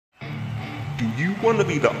Do you want to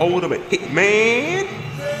be the ultimate hitman?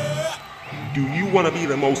 Do you want to be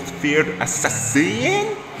the most feared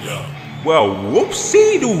assassin? Yeah. Well,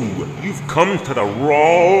 whoopsie-doo, you've come to the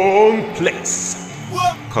wrong place.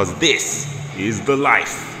 What? Cause this is the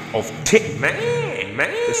life of TitMan,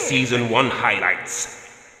 the Season 1 highlights.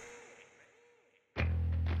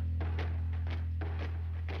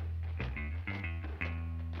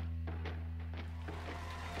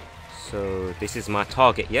 So this is my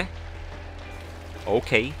target, yeah?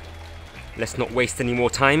 Okay, let's not waste any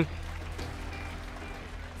more time.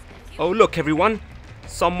 Oh look everyone,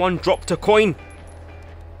 someone dropped a coin.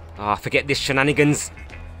 Ah, forget this shenanigans.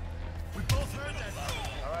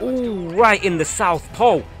 Ooh, right in the South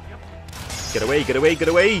Pole. Get away, get away, get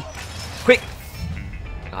away. Quick.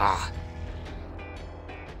 Ah.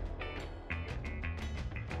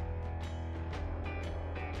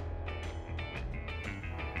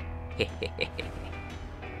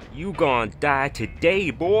 You gonna die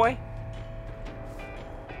today, boy.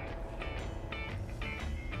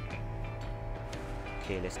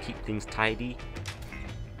 Okay, let's keep things tidy.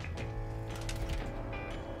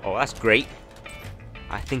 Oh, that's great.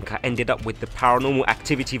 I think I ended up with the paranormal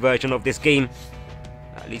activity version of this game.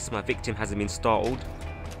 At least my victim hasn't been startled.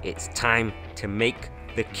 It's time to make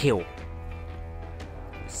the kill.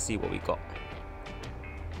 Let's see what we got.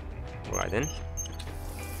 Right then.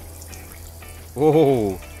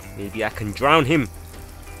 Oh, maybe I can drown him.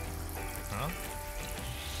 Huh?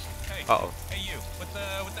 Hey. Uh-oh. Hey you. What the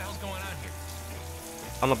hell's going on here?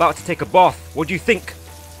 I'm about to take a bath. What do you think?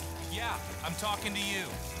 Yeah, I'm talking to you.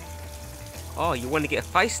 Oh, you want to get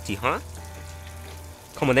feisty, huh?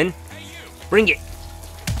 Come on then. Hey you. Bring it.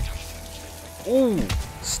 Ooh,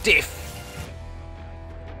 stiff.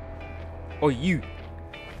 Oh, you.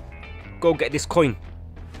 Go get this coin.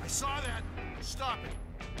 I saw that. Stop it.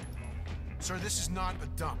 Sir, this is not a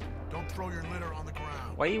dump. Don't throw your litter on the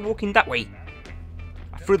ground. Why are you walking that way?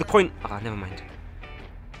 I threw the coin. Ah, never mind.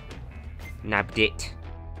 Nabbed it.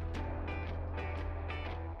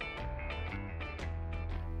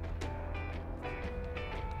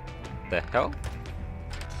 The hell?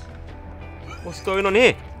 What's going on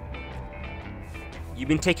here? You've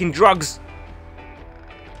been taking drugs.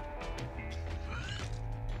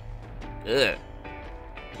 Ugh.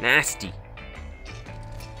 Nasty.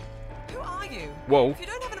 Who are you? Whoa. If you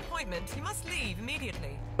don't have an appointment, you must leave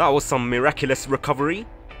immediately. That was some miraculous recovery.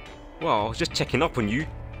 Well, I was just checking up on you.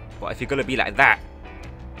 But if you're gonna be like that...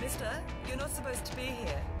 Mister, you're not supposed to be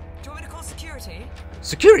here. Do you want me to call security?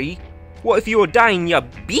 Security? What if you were dying, ya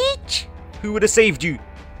bitch? Who would have saved you?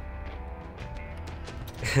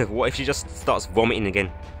 What if she just starts vomiting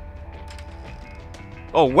again?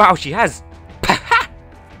 Oh wow, she has!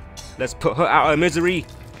 Let's put her out of misery.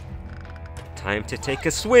 Time to take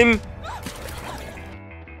a swim.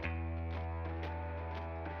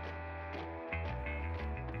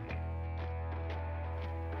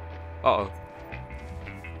 Uh-oh.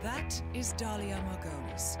 That is Dahlia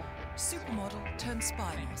Margolis, supermodel turned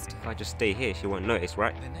spy master. If I just stay here, she won't notice,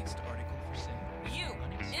 right? The next article for sale.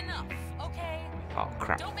 You! Enough, okay? Oh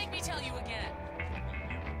crap. Don't make me tell you again.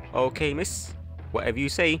 Okay, miss. Whatever you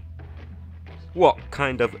say. What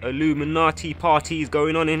kind of Illuminati party is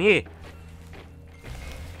going on in here?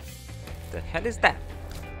 The hell is that?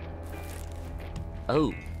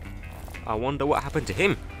 Oh. I wonder what happened to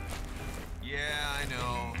him. Yeah, I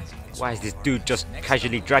know. Why is this dude just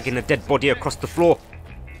casually dragging a dead body across the floor?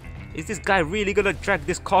 Is this guy really gonna drag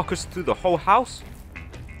this carcass through the whole house?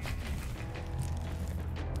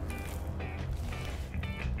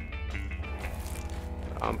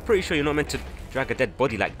 I'm pretty sure you're not meant to drag a dead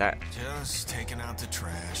body like that. Just taking out the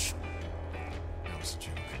trash. That was a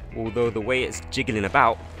joke. Although the way it's jiggling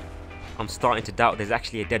about, I'm starting to doubt there's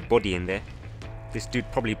actually a dead body in there. This dude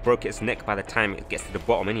probably broke its neck by the time it gets to the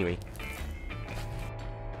bottom anyway.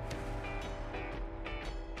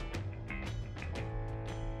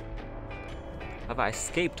 Have I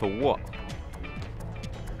escaped or what?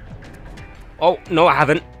 Oh, no I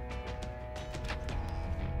haven't.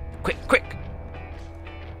 Quick, quick!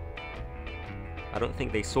 I don't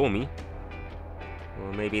think they saw me.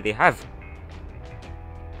 Or maybe they have.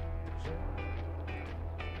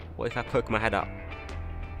 What if I poke my head up?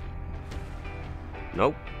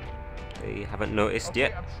 Nope. They haven't noticed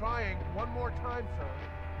yet. I'm trying. One more time, sir.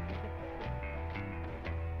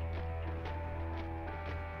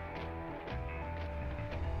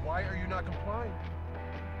 Why are you not complying?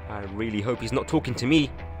 I really hope he's not talking to me.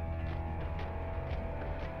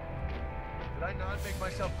 Did I not make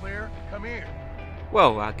myself clear? Come here.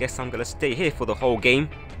 Well, I guess I'm gonna stay here for the whole game.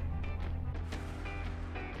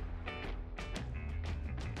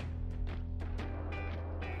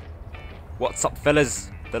 What's up, fellas?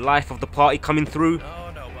 The life of the party coming through?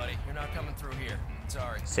 Oh no, buddy. You're not coming through here.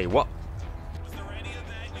 Sorry. Say what?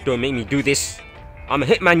 Don't make me do this. I'm a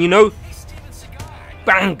hitman, you know?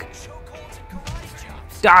 Bang!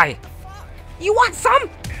 Die! You want some?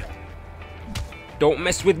 Don't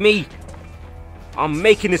mess with me. I'm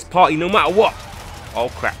making this party no matter what. Oh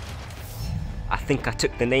crap. I think I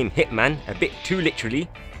took the name Hitman a bit too literally.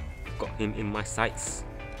 Got him in my sights.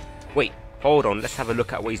 Wait, hold on. Let's have a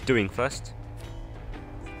look at what he's doing first.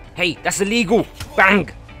 Hey, that's illegal! Bang!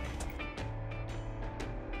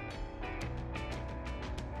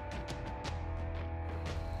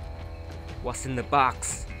 What's in the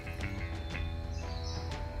box?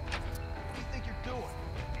 What do you think you're doing?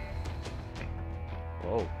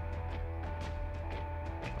 Whoa.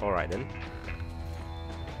 Alright then.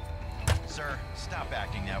 Sir, stop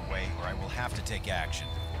acting that way or I will have to take action.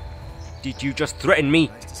 Did you just threaten me?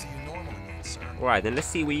 Nice to see you normal again, sir. Alright then, let's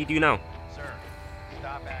see what you do now. Sir,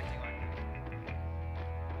 stop acting like...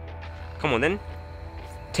 Come on then.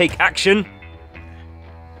 Take action!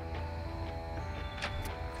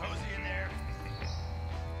 Cozy in there.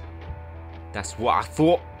 That's what I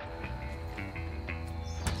thought.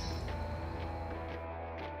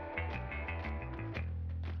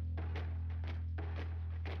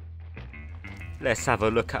 Let's have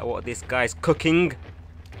a look at what this guy's cooking.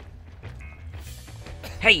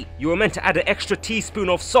 Hey, you were meant to add an extra teaspoon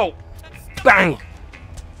of salt. Bang!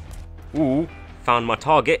 Ooh, found my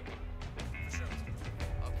target.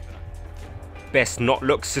 Best not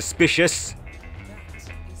look suspicious. That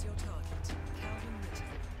is your target, Calvin Ritter.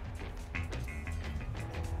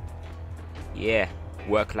 Yeah,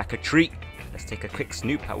 work like a treat. Let's take a quick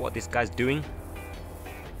snoop at what this guy's doing.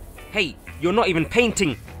 Hey, you're not even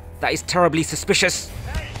painting. That is terribly suspicious.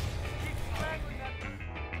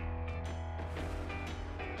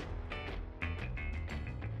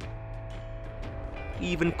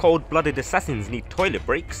 Even cold-blooded assassins need toilet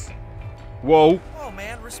breaks. Whoa, Oh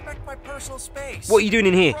man, respect my personal space. what are you doing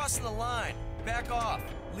in here? Cross the line. Back off.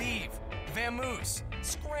 Leave. Vamoose.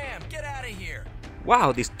 Scram. Get out of here.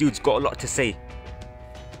 Wow, this dude's got a lot to say.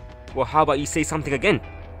 Well, how about you say something again?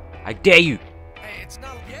 I dare you. Hey, it's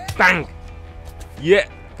not... Yeah. Bang! Yeah,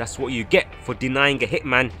 that's what you get for denying a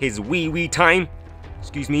hitman his wee time.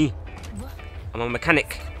 Excuse me. I'm a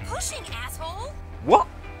mechanic. Pushing, asshole! What?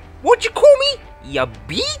 What'd you call me? Ya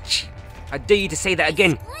beach? I dare you to say that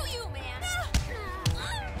again. Screw you,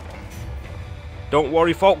 man! Don't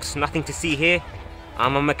worry, folks. Nothing to see here.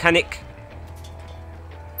 I'm a mechanic.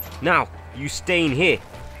 Now, you stay in here,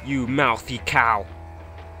 you mouthy cow.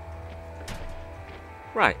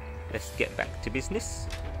 Right, let's get back to business.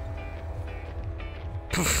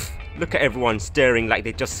 Poof, look at everyone staring like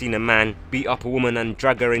they've just seen a man beat up a woman and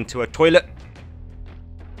drag her into a toilet.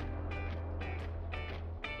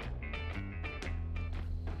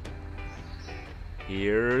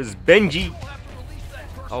 Here's Benji.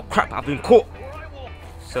 Oh crap, I've been caught.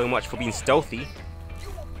 So much for being stealthy.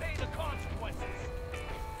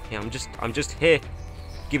 Yeah, I'm just here,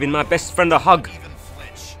 giving my best friend a hug. Even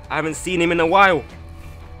flinch. I haven't seen him in a while.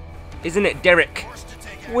 Isn't it, Derek?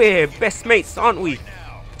 We're best mates, aren't we?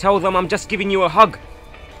 Tell them I'm just giving you a hug.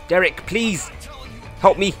 Derek, please,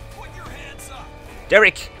 help me.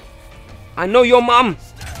 Derek, I know your mum.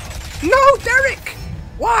 No, Derek!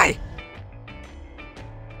 Why?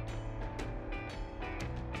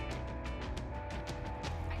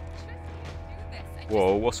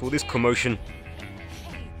 Whoa, what's all this commotion?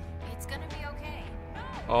 Hey, it's gonna be okay.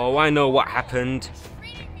 Oh, I know what happened.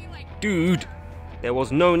 Dude, there was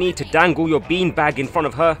no need to dangle your beanbag in front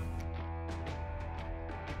of her.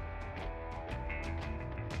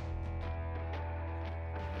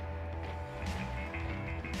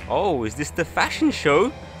 Oh, is this the fashion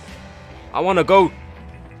show? I wanna go.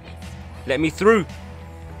 Let me through.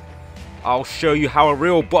 I'll show you how a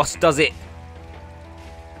real boss does it.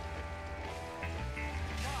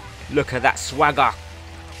 Look at that swagger.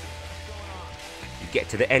 You get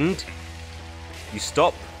to the end, you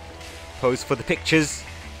stop, pose for the pictures,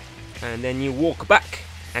 and then you walk back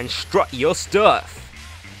and strut your stuff.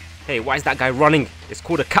 Hey, why is that guy running? It's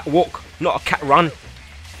called a catwalk, not a cat run.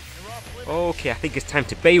 Okay, I think it's time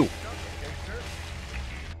to bail.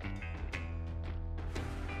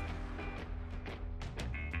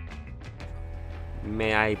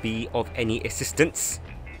 May I be of any assistance?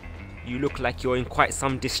 You look like you're in quite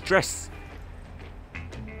some distress.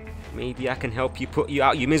 Maybe I can help you put you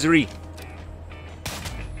out your misery.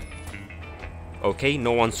 Okay,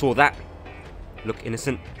 no one saw that. Look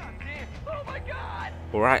innocent.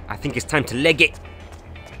 Alright, I think it's time to leg it.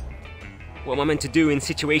 What am I meant to do in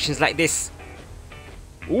situations like this?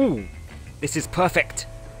 Ooh, this is perfect.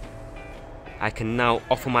 I can now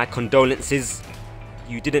offer my condolences.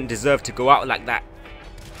 You didn't deserve to go out like that.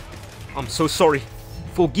 I'm so sorry.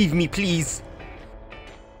 Forgive me, please.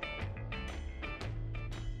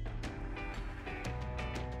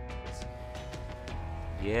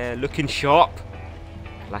 Yeah, looking sharp.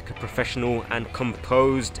 Like a professional and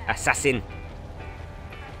composed assassin.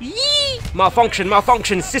 Yee! Malfunction,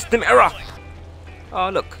 malfunction, system error. Oh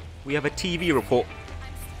look, we have a TV report.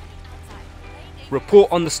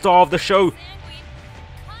 Report on the star of the show.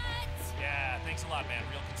 Yeah, thanks a lot, man.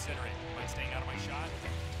 Real considerate. Mind staying out of my shot?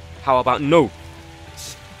 How about no? You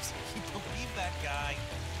believe that guy?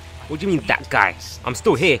 What do you mean that guy? I'm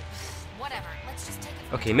still here. Whatever. Let's just take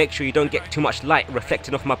it. Okay, make sure you don't get too much light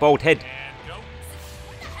reflecting off my bald head. And go.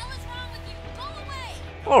 What the hell is wrong with you?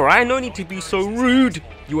 Go away. Alright, no need to be so rude.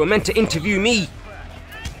 You were meant to interview me.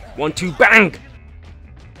 1, 2, bang!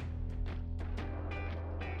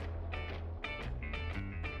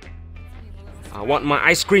 I want my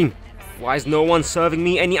ice cream. Why is no one serving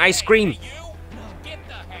me any ice cream?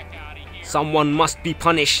 Someone must be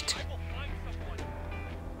punished.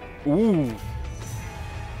 Ooh.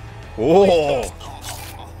 Oh.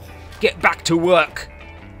 Get back to work.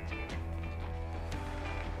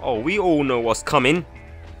 Oh, we all know what's coming.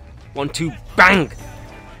 1, 2, bang!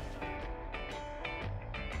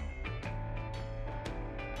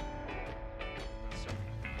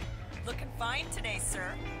 Looking fine today,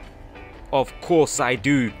 sir. Of course I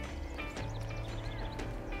do.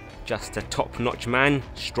 Just a top-notch man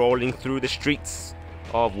strolling through the streets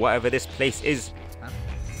of whatever this place is.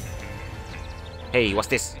 Hey, what's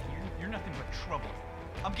this? You're nothing but trouble.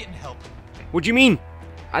 I'm getting help. What do you mean?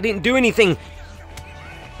 I didn't do anything.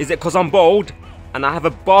 Is it cause I'm bald and I have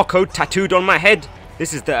a barcode tattooed on my head?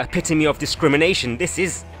 This is the epitome of discrimination, this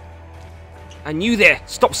is. And you there,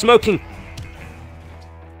 stop smoking.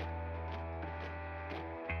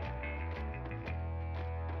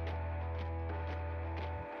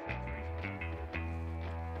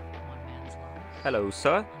 Hello,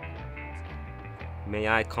 sir. May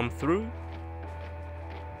I come through?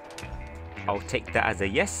 I'll take that as a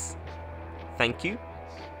yes. Thank you.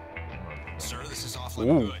 Sir, this is awfully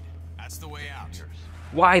Ooh. good. That's the way out.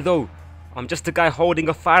 Why though? I'm just a guy holding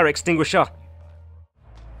a fire extinguisher.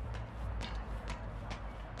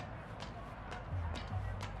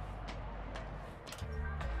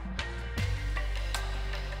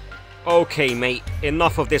 Okay, mate,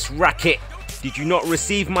 enough of this racket. Did you not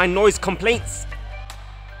receive my noise complaints?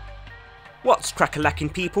 What's crack-a-lacking,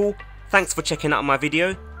 people? Thanks for checking out my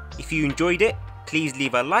video. If you enjoyed it, please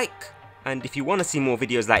leave a like. And if you want to see more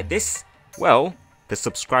videos like this, well, the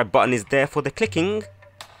subscribe button is there for the clicking.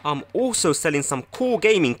 I'm also selling some cool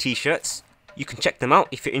gaming t-shirts. You can check them out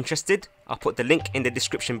if you're interested. I'll put the link in the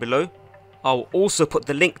description below. I'll also put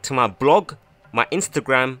the link to my blog, my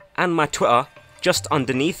Instagram and my Twitter just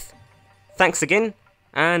underneath. Thanks again,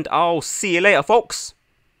 and I'll see you later, folks.